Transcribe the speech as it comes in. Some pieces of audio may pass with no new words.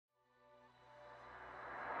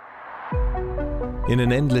In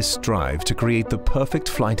an endless drive to create the perfect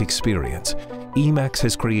flight experience, EMAX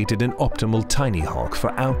has created an optimal Tinyhawk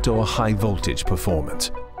for outdoor high-voltage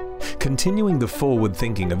performance. Continuing the forward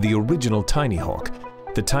thinking of the original Tinyhawk,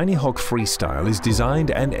 the Tinyhawk Freestyle is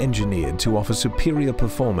designed and engineered to offer superior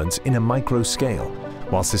performance in a micro scale,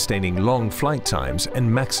 while sustaining long flight times and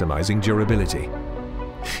maximizing durability.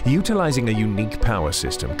 Utilizing a unique power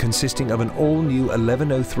system consisting of an all-new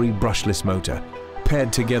 1103 brushless motor,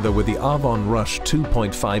 paired together with the AVAN Rush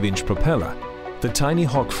 2.5-inch propeller, the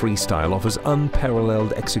Tinyhawk Freestyle offers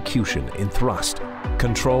unparalleled execution in thrust,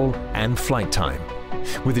 control, and flight time.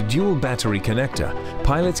 With a dual battery connector,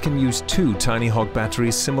 pilots can use 2 Tinyhawk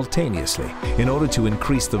batteries simultaneously in order to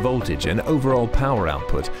increase the voltage and overall power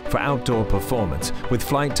output for outdoor performance with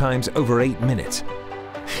flight times over 8 minutes.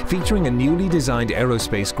 Featuring a newly designed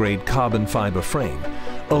aerospace-grade carbon fiber frame,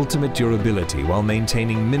 ultimate durability while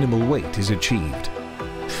maintaining minimal weight is achieved.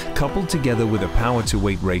 Coupled together with a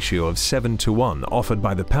power-to-weight ratio of 7:1 offered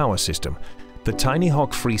by the power system, the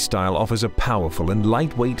Tinyhawk Freestyle offers a powerful and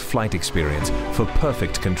lightweight flight experience for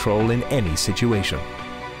perfect control in any situation.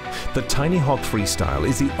 The Tinyhawk Freestyle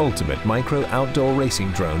is the ultimate micro outdoor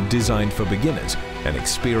racing drone designed for beginners and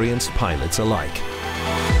experienced pilots alike.